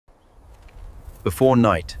Before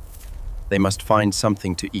night, they must find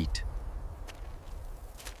something to eat.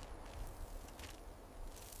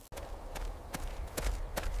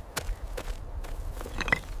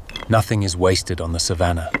 Nothing is wasted on the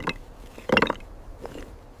savanna.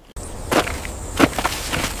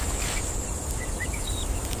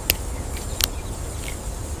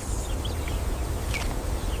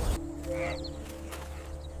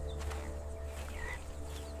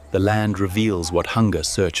 The land reveals what hunger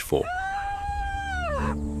search for.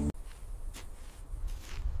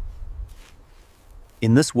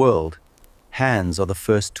 In this world, hands are the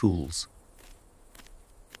first tools.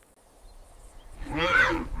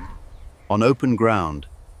 On open ground,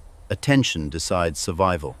 attention decides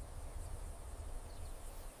survival.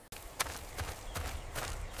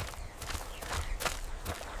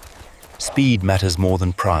 Speed matters more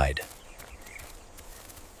than pride.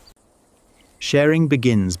 Sharing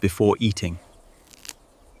begins before eating.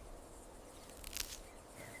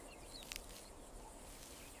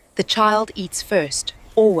 The child eats first,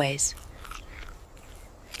 always.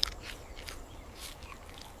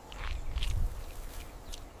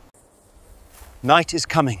 Night is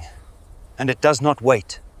coming, and it does not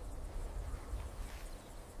wait.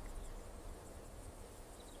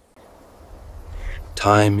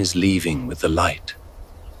 Time is leaving with the light.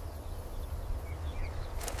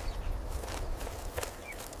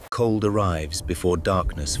 Cold arrives before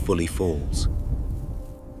darkness fully falls.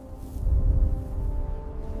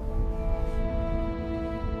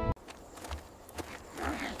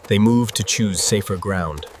 They move to choose safer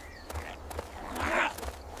ground.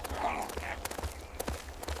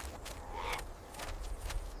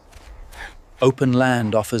 Open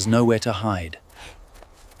land offers nowhere to hide.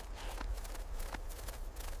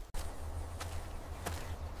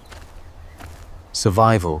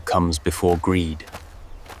 Survival comes before greed.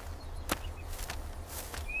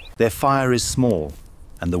 Their fire is small,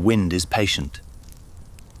 and the wind is patient.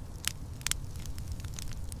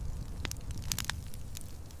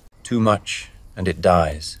 Too much, and it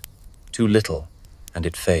dies. Too little, and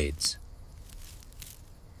it fades.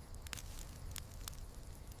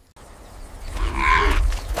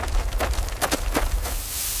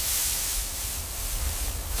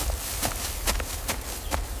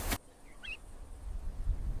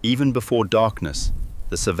 Even before darkness,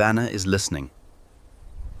 the savanna is listening.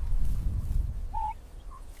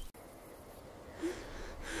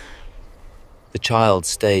 The child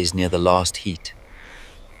stays near the last heat.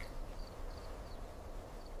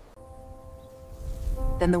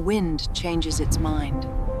 Then the wind changes its mind.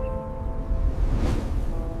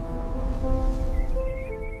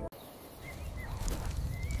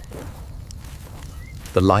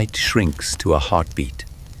 The light shrinks to a heartbeat.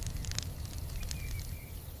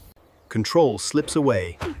 Control slips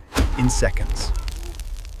away in seconds.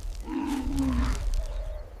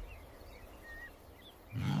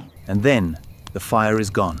 And then the fire is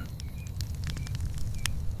gone.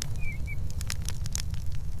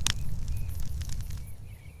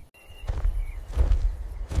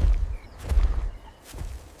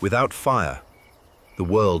 Without fire, the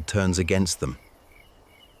world turns against them.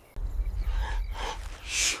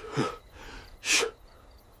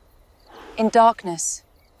 In darkness,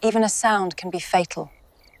 even a sound can be fatal.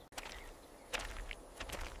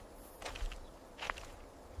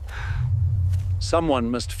 Someone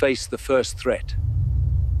must face the first threat.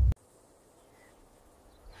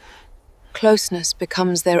 Closeness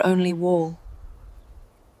becomes their only wall.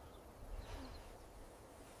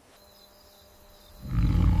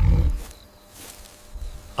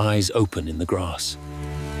 Eyes open in the grass.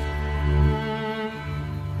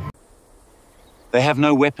 They have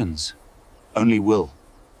no weapons, only will.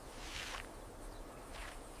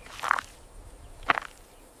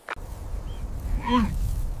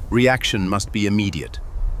 Reaction must be immediate.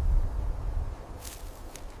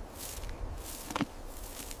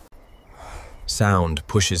 Sound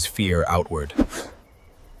pushes fear outward.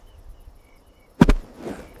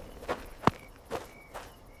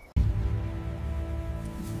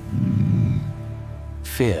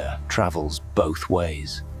 Fear travels both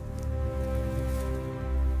ways.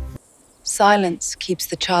 Silence keeps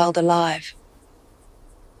the child alive.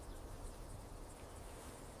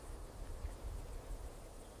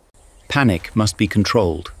 Panic must be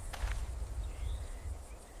controlled.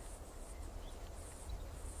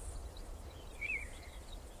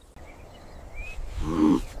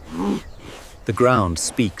 The ground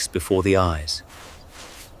speaks before the eyes.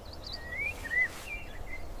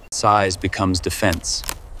 Size becomes defense.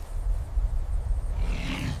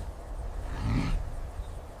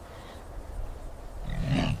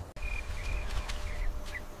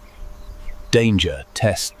 Danger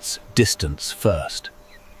tests distance first.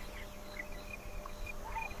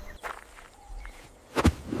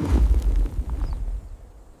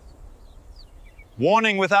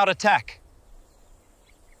 Warning without attack.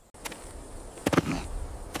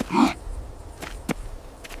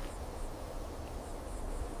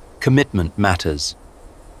 Commitment matters.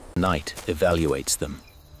 Night evaluates them.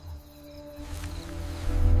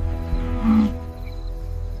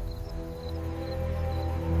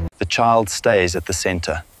 The child stays at the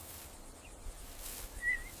center.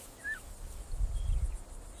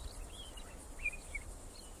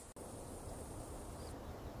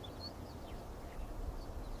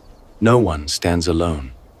 No one stands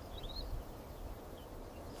alone.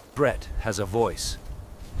 Brett has a voice.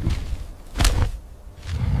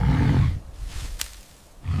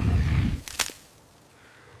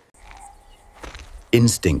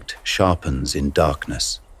 Instinct sharpens in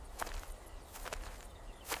darkness.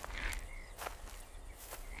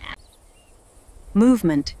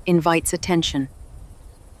 Movement invites attention.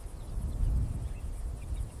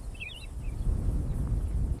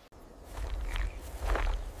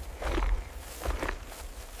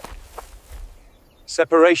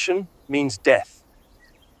 Separation means death.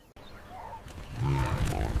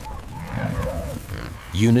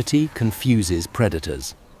 Unity confuses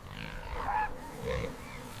predators.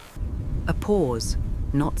 A pause,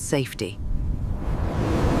 not safety.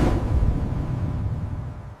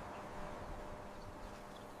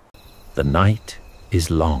 The night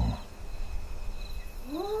is long.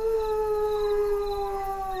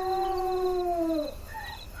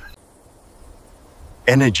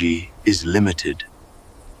 Energy is limited.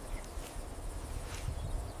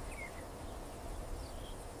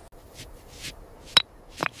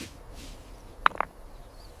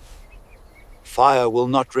 Fire will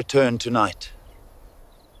not return tonight.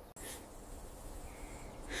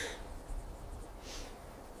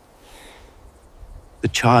 The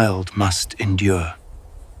child must endure.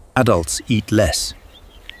 Adults eat less.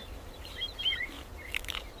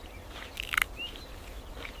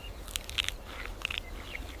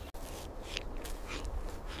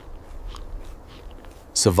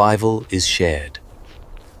 Survival is shared.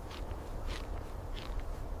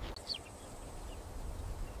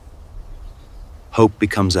 Hope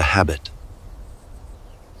becomes a habit.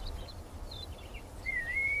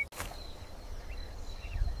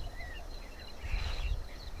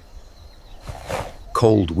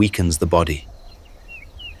 Cold weakens the body.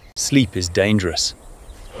 Sleep is dangerous.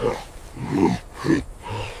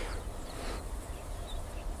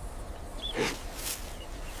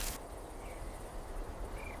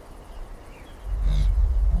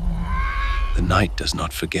 The night does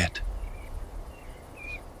not forget.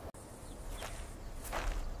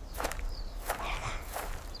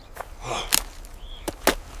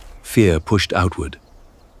 Fear pushed outward.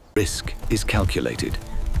 Risk is calculated.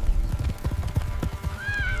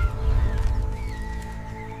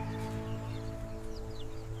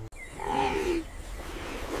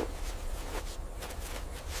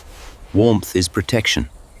 Warmth is protection.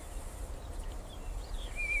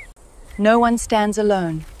 No one stands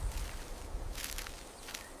alone.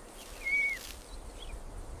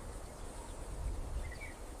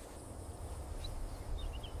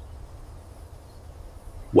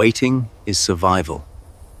 Waiting is survival.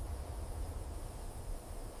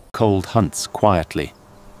 Cold hunts quietly.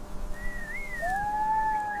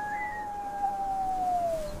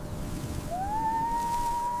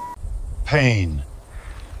 Pain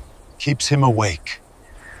keeps him awake.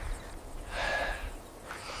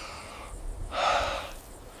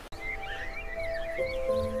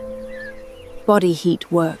 Body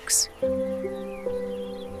heat works.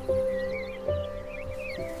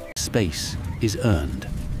 Space is earned.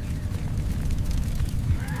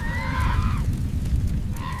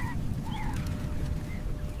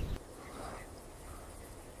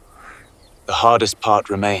 The hardest part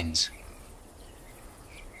remains.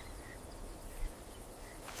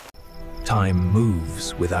 Time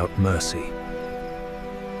moves without mercy.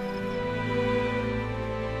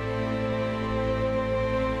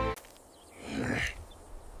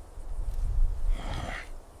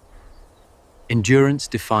 Endurance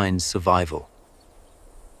defines survival.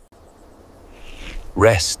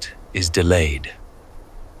 Rest is delayed.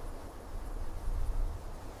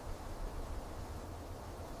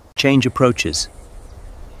 Change approaches.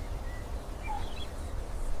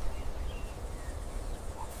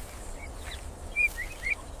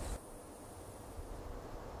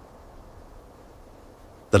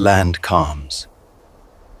 The land calms.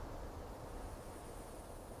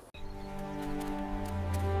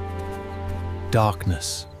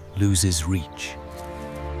 Darkness loses reach.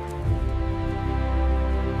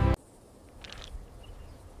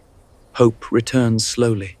 Hope returns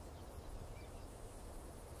slowly.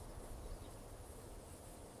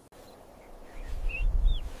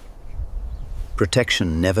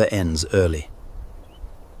 Protection never ends early.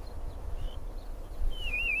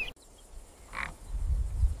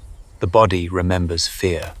 The body remembers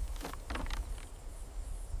fear.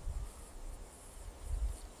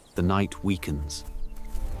 The night weakens.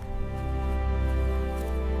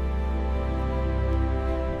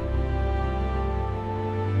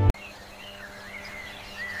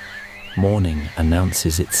 Morning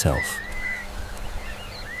announces itself.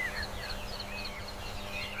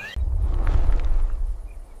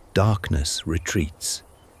 Darkness retreats.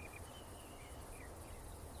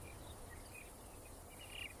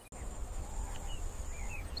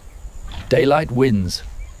 Daylight wins.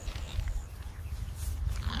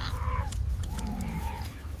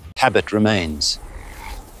 Habit remains.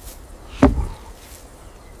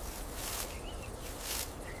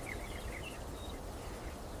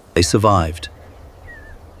 They survived.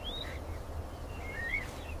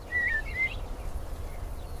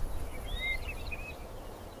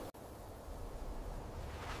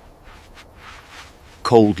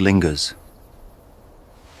 Cold lingers.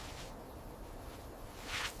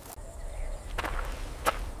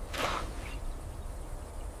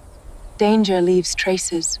 Danger leaves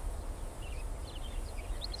traces.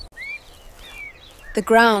 The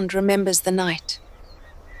ground remembers the night.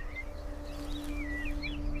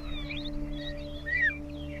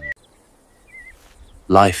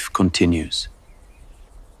 Life continues.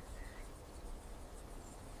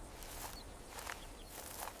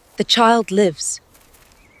 The child lives.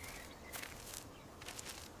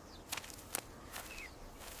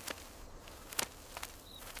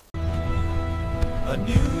 A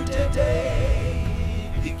new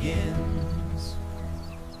day begins.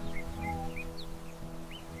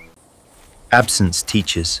 Absence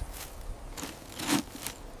teaches.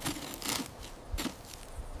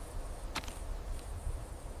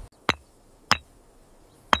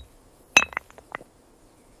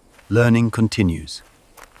 Learning continues.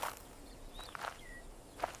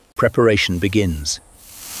 Preparation begins.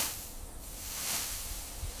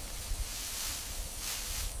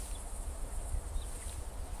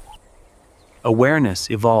 Awareness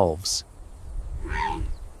evolves.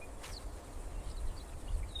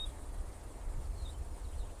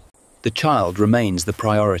 The child remains the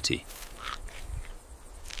priority.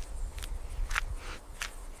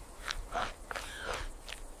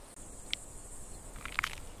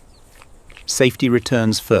 Safety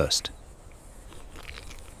returns first.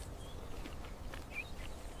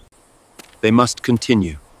 They must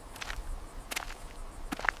continue.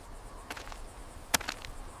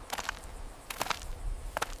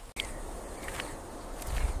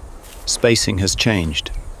 Spacing has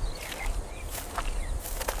changed.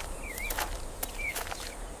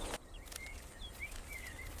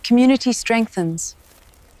 Community strengthens.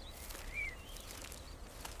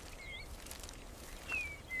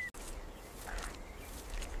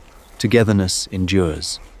 Togetherness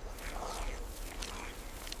endures.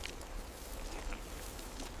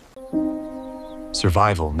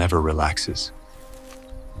 Survival never relaxes.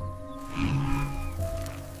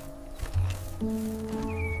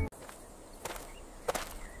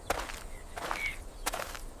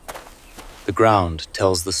 The ground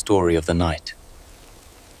tells the story of the night.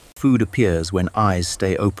 Food appears when eyes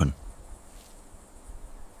stay open.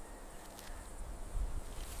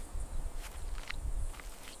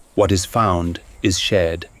 What is found is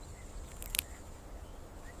shared.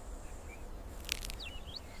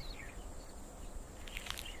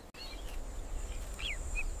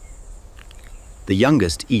 The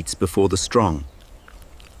youngest eats before the strong.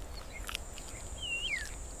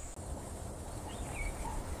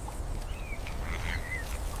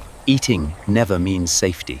 Eating never means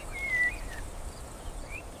safety.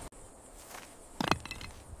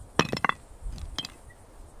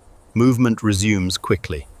 Movement resumes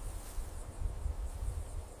quickly.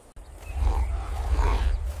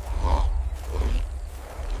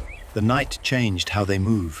 The night changed how they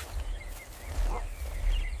move.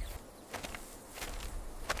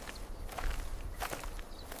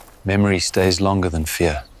 Memory stays longer than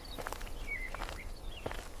fear.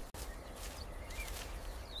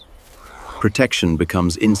 Protection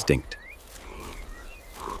becomes instinct.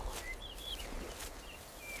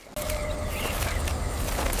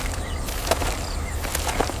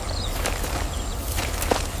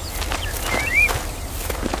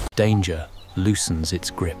 Danger loosens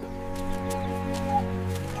its grip.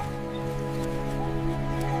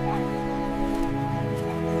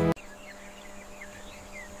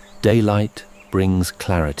 Daylight brings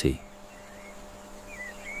clarity.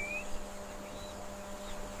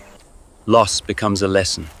 Loss becomes a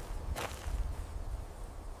lesson.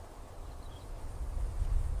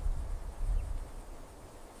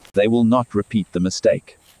 They will not repeat the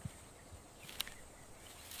mistake.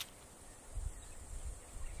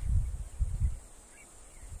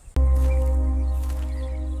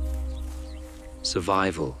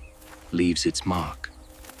 Survival leaves its mark.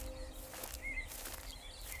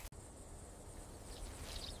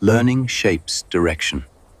 Learning shapes direction.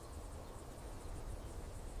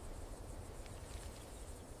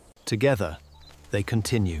 Together, they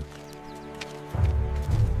continue.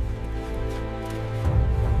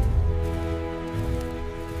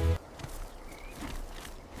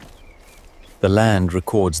 The land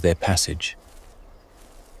records their passage.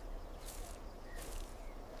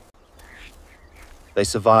 They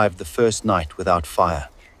survived the first night without fire.